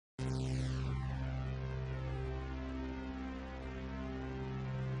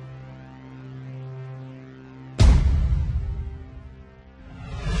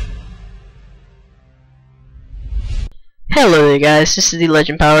Hello there guys, this is the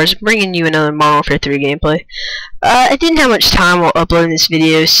Legend Powers bringing you another Modern Warfare 3 gameplay. I didn't have much time while uploading this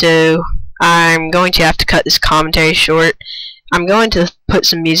video, so I'm going to have to cut this commentary short. I'm going to put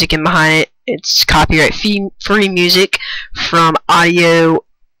some music in behind it. It's copyright free music from Audio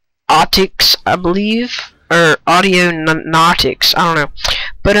Optics, I believe, or Audio Nautics, I don't know.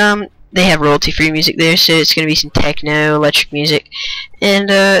 But they have royalty free music there, so it's going to be some techno, electric music. And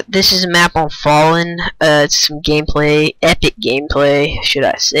this is a map on Fallen. It's some gameplay, epic gameplay, should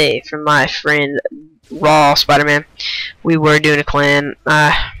I say, from my friend Raw Spider-Man. We were doing a clan.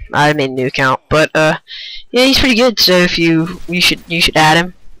 I made a new account, but yeah, he's pretty good. So if you should add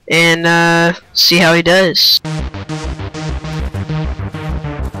him and see how he does.